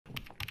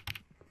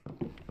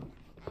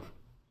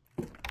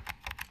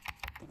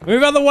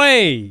Move out of the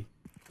way,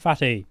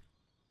 fatty.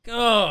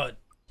 God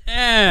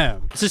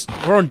damn.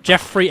 We're on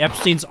Jeffrey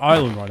Epstein's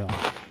island right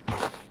now.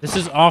 This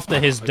is after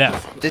his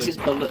death. This is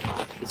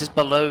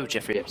below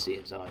Jeffrey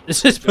Epstein's island.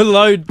 This is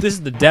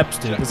the depths,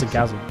 dude. This is a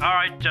chasm.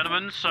 Alright,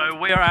 gentlemen, so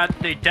we are at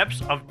the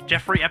depths of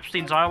Jeffrey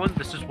Epstein's island.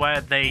 This is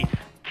where they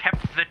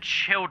kept the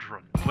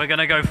children. We're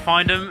gonna go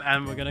find them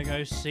and we're gonna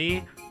go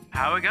see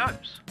how it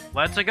goes.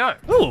 Let's go.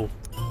 Ooh.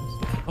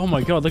 Oh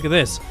my god, look at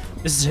this.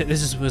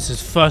 This was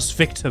his first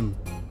victim.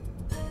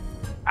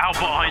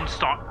 Albert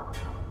Einstein.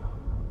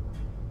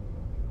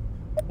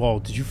 Whoa,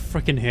 did you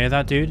freaking hear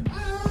that, dude?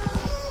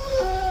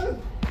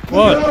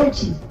 What?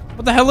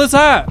 What the hell is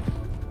that?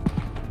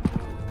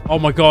 Oh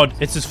my god,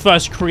 it's his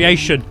first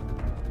creation.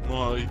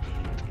 My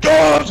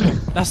god!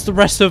 That's the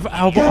rest of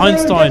Albert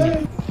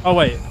Einstein. Oh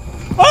wait.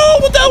 Oh,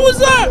 what the hell was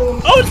that?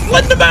 Oh, it's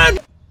Slenderman!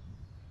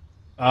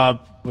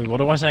 Wait,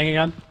 what am I saying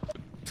again?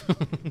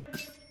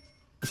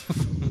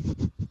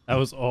 That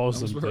was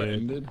awesome,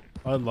 dude.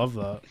 I love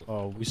that.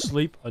 Oh, we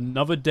sleep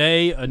another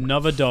day,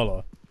 another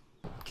dollar.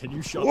 Can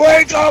you shut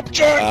Wake up,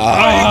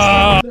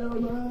 Jack!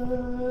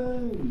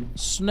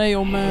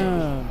 Snail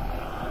man.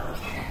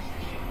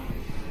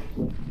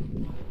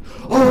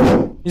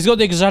 Oh! He's got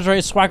the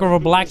exaggerated swagger of a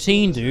black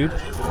teen, dude.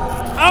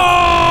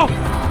 Oh!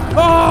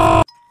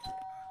 Oh!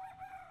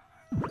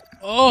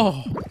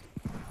 Oh!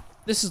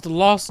 This is the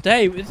last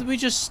day. We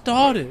just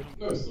started.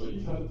 Here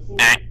we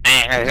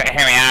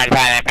are,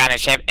 the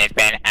ship. It's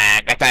been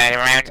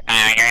around.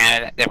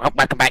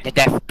 Welcome back to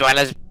Death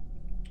Dwellers.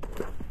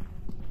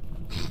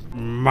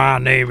 My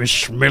name is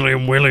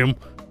Schmilliam William,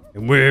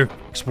 and we're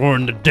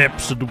exploring the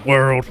depths of the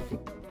world.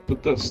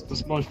 But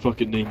that's my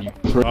fucking name, you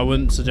prick. I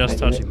wouldn't suggest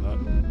touching that.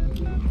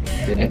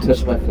 Didn't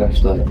touch my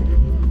flashlight.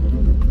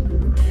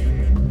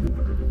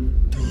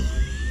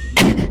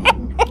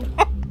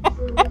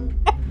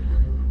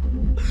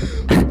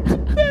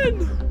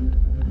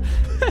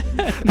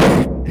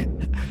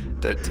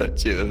 Don't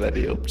touch it with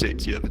any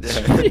object you have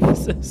there.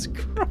 Jesus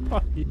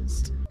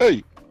Christ.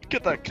 Hey,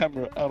 get that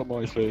camera out of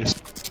my face.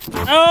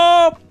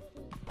 Oh!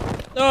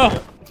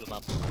 Oh!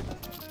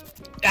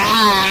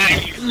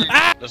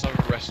 Let's have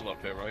a wrestle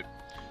up here, right?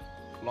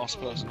 Last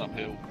person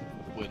uphill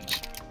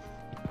wins.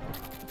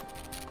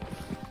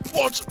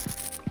 What?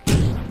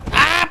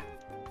 Ah!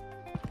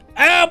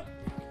 Up!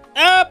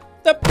 Up!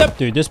 Up! Up!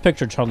 Dude, this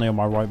picture of Chun-Li on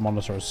my right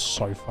monitor is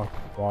so fucking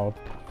wild.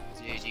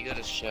 Dude, you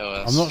gotta show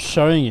us. I'm not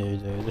showing you,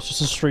 dude. It's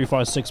just a Street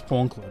Fighter 6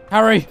 porn clip.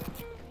 Harry!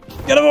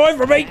 Get him away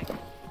from me!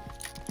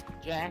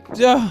 Jack.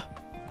 Yeah.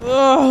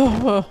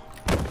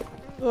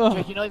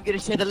 Jack, you're not even gonna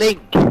share the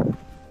link.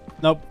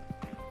 Nope.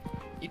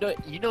 You're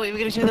not even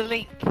gonna share the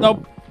link.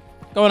 Nope.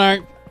 Go on,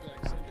 Harry.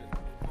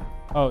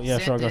 Oh, yeah,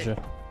 sure, I got you.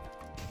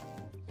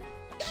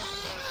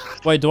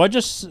 Wait, do I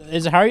just...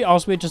 Is Harry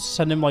asked me just to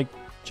send him, like,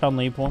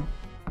 Chun-Li porn?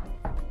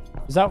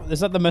 Is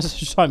that the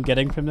message I'm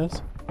getting from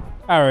this?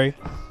 Harry?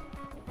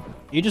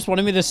 You just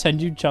wanted me to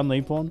send you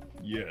Chun-Li porn?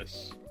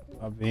 Yes.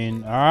 I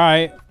mean,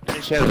 alright. Can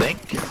you share the link?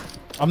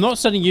 I'm not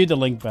sending you the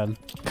link, Ben.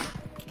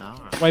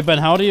 Alright. Wait, Ben,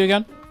 how old are you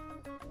again?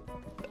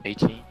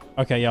 18.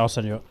 Okay, yeah, I'll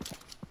send you it.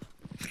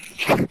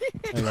 There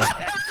you go.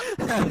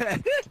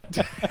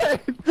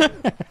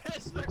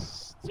 This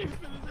looks stupid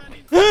as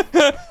anything.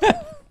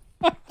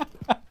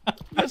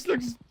 This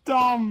looks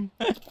dumb.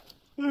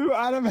 Who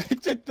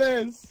animated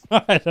this?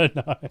 I don't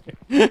know.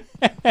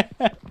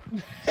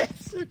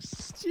 This looks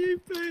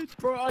stupid.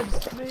 Bro, I've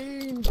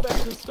seen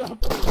better stuff.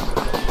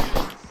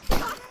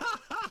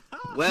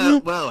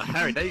 Well,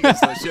 Harry, now you can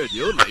start showing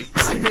your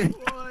links.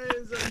 Why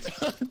is it?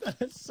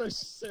 That's so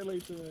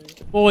silly to me.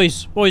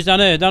 Boys, down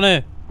here, down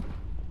here.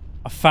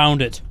 I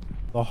found it.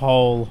 The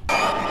hole.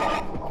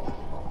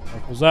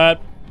 What was that?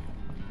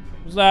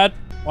 What was that?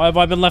 Why have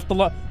I been left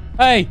alone?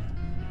 Hey!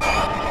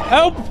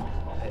 Help!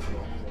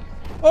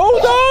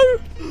 Oh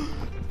no!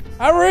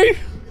 Harry!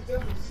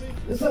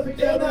 There's something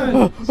down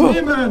there. It's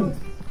me, man.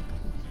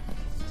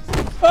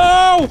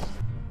 Oh!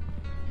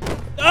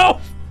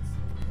 Oh!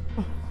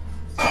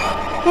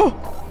 Oh!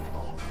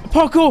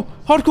 Parkour!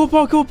 Hardcore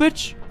parkour,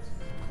 bitch!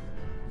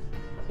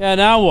 Yeah,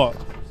 now what?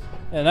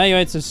 Yeah, now you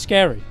ain't so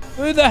scary.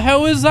 Who the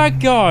hell is that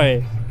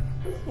guy?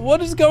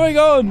 What is going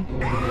on?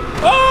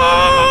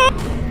 Ah!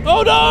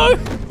 Oh no!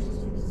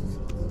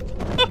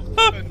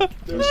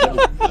 There's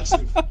something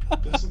massive.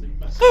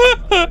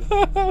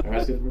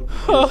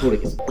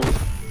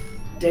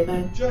 Dead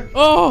man.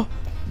 Oh!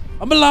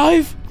 I'm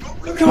alive!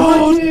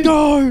 God,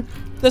 no!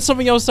 There's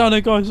something else down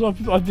there, guys.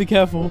 I'd be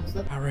careful.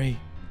 Harry.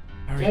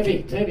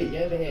 Toby,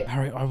 get over here.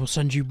 Harry, I will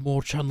send you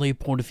more Chun-Li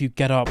porn if you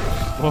get up.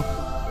 Oh.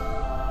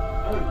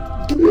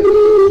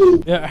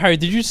 Yeah, Harry,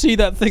 did you see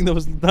that thing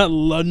that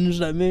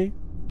lunged at me?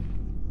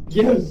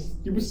 Yes,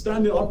 you were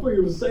standing. I thought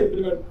you were safe, and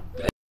you went.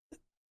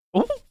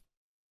 Oh.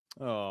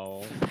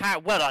 Oh.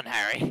 Well done,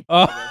 Harry.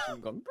 Oh.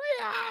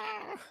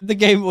 The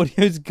game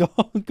audio's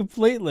gone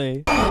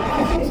completely.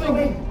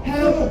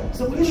 Help!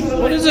 Someone try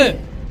to What is it?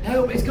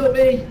 Help! It's got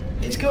me!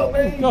 It's got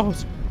me! God.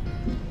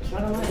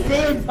 Try to light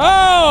it.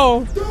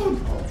 Oh!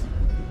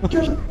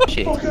 Get the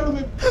Shit. fuck out of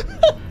it!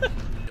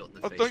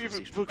 I don't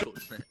even book it.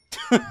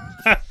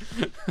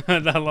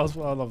 That last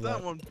one, I love that.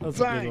 That one, That was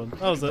a good one.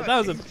 That was a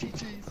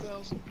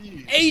 82,000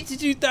 views.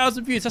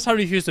 82,000 views. That's how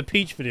many views the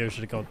Peach video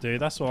should have got, dude.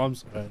 That's what I'm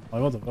saying.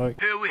 Like, what the fuck?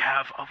 Here we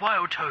have a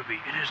wild Toby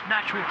in his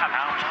natural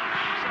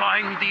habitat,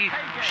 buying the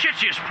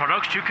shittiest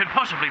products you can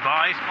possibly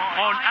buy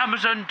on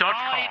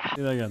Amazon.com.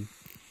 Do that again.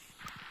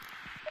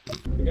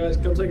 Hey guys,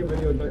 come take a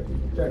video.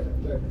 Jack,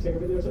 take a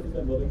video of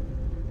something building.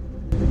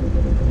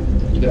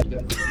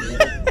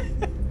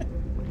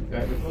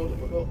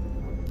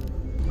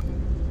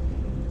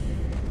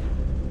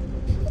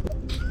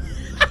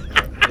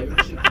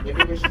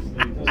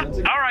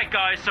 Alright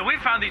guys, so we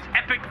found these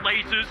epic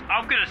lasers.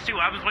 I'm gonna see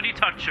what happens when you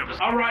touch them.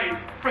 Alright,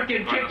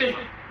 frickin' kick this.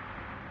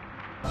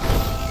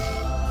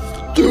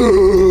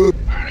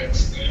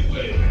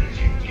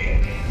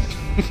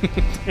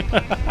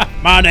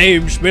 My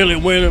name's Billy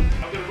William.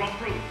 I'm gonna run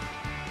through.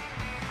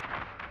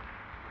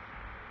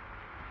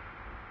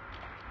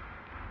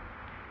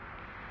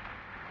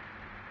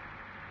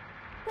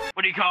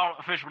 What do you call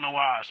a fish with no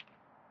eyes?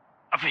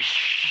 A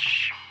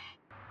fish.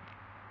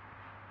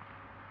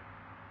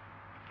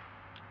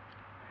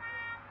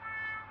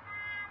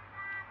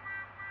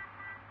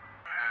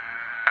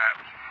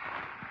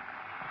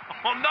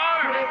 Oh no!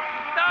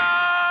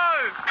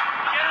 No!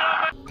 Get it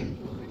off!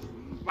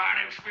 My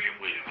name's William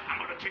William. I'm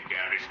gonna take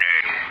down his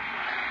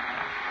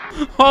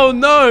name. Oh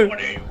no!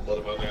 What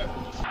about that?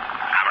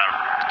 I'm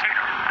gonna take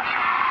him.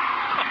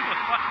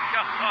 Oh my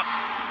god!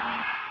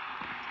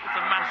 It's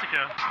a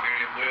massacre.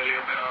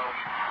 William William.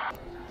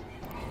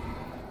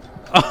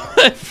 Oh,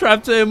 I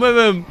trapped him with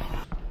him.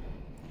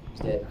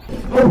 Dead.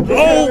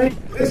 Oh!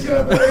 Let's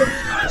go, baby.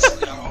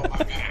 Oh my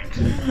god.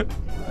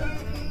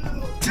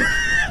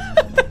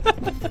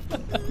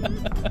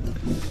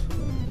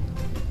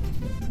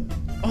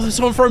 Oh, there's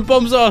someone throwing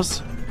bombs at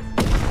us.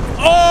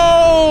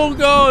 Oh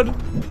god!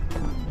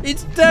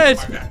 It's dead.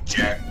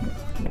 Jack.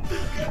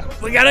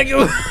 We gotta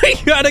go. We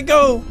gotta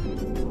go.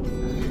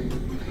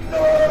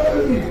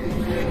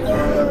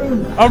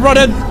 I'm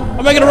running.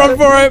 I'm making a run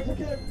for it.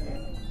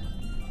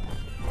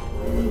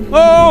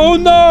 Oh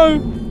no!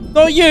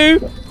 Not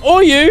you!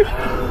 Or you!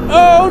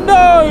 Oh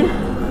no!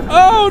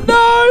 Oh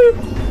no!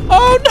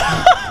 Oh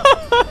no!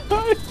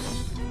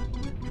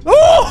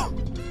 Oh!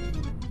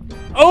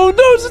 Oh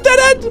no! It's a dead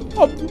end!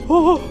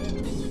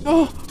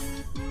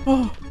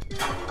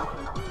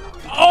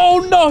 Oh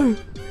no!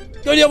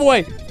 Go the other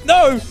way!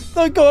 No!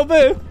 Don't go up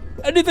here!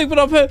 Anything but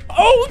up here!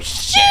 Oh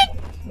shit!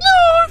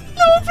 No!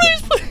 No!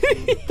 Please!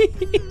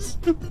 Please!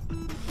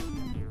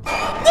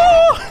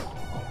 No!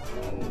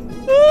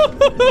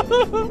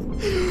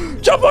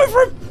 Jump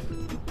over him!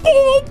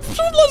 Oh,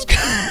 let's go!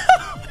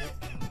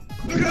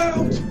 Look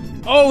out!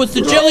 Oh, it's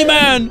the Jelly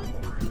Man!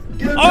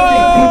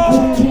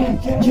 Oh!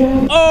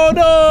 Oh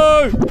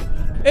no!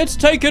 It's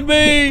taken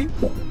me!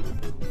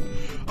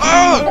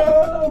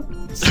 Ah!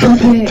 Stop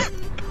it.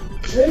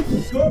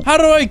 How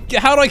do I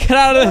get out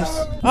of this?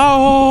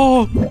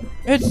 Oh!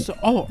 It's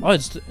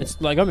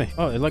let go me.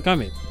 Oh, it let go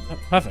me. Oh,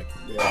 perfect.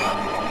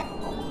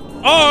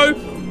 Oh!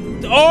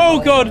 Oh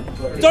god!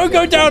 Don't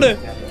go down it!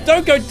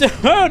 Don't go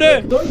down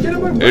it! Don't get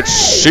away. It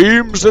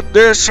seems that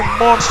there's some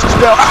monsters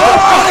down.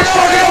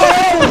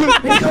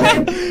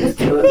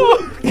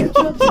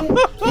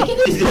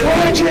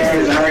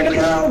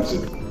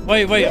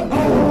 Wait, wait.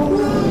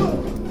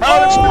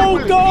 Oh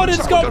god,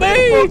 it's got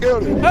me!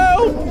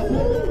 Help!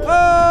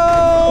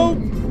 Help!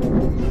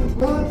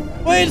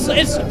 Wait,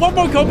 it's one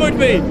more combo with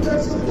me!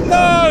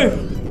 No!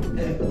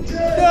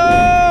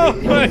 No!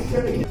 Wait.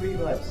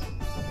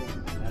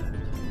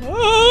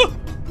 Oh!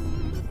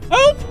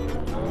 Help!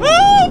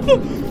 Help!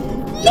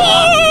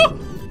 No!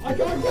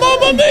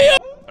 Mamma mia!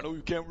 I know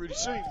you can't really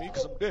see me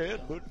because I'm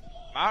dead, but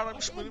my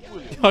name's William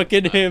William. I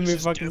can hear me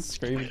fucking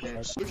screaming.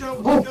 Look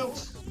out, look out.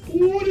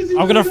 What is he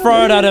I'm gonna doing?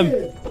 throw it at him.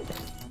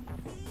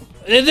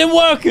 It didn't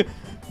work! It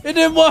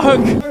didn't work!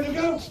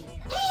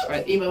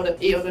 Alright, email him,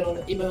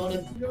 email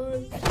him.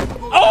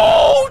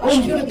 Oh!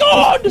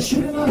 God!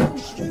 Shoot him up.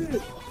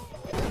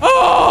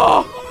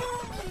 Oh!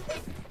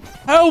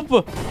 Help!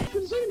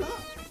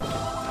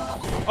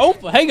 Oh,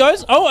 hey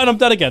guys. Oh, and I'm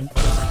dead again.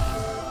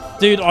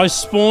 Dude, I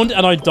spawned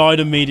and I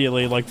died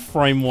immediately, like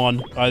frame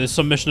one. Alright, there's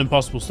some Mission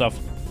Impossible stuff.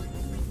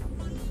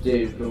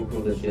 Dude, cool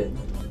this shit.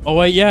 Oh,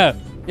 wait, yeah.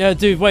 Yeah,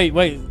 dude, wait.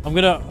 I'm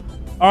gonna...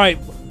 Alright.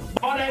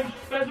 My name's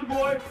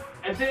Bezzaboi,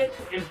 and this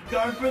is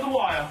Going Through the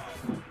Wire.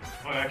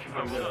 Oh, actually,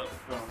 I'm with us.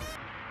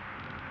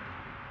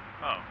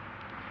 Oh,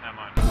 never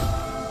mind.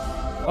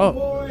 Oh.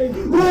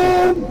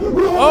 Run!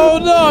 Oh,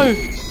 no!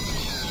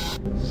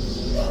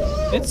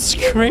 It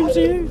screamed at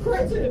you.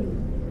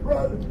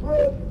 Run!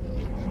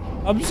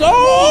 I'm so...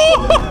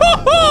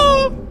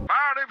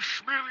 My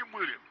name's William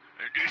William,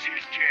 and this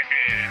is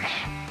Jackass.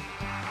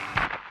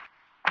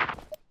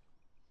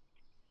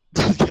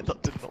 That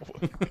did not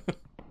work. I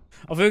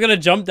thought we were gonna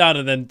jump down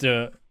and then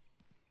do it.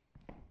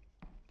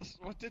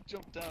 I did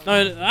jump down.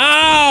 No,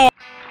 ow!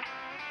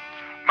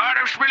 My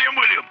name's William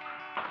William,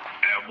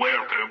 and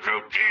welcome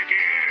to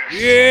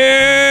Jackass.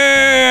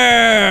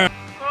 Yeah!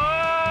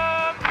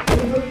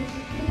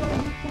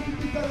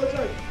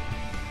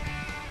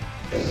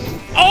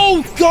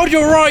 God,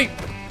 you're right!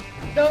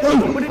 No,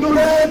 what did you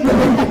run?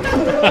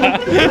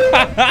 Alright,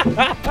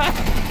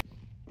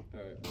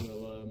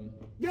 well,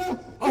 yeah!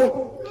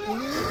 Oh!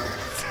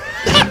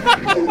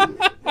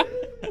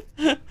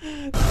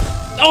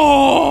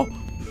 Oh!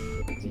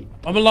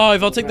 I'm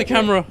alive, I'll take the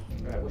camera.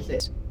 Alright, what's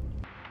this?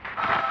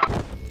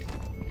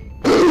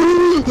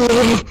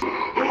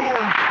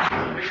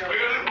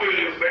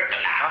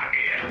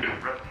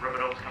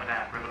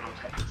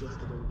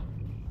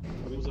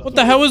 What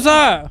the hell was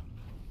that?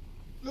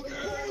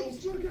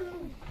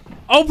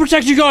 I'll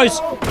protect you guys!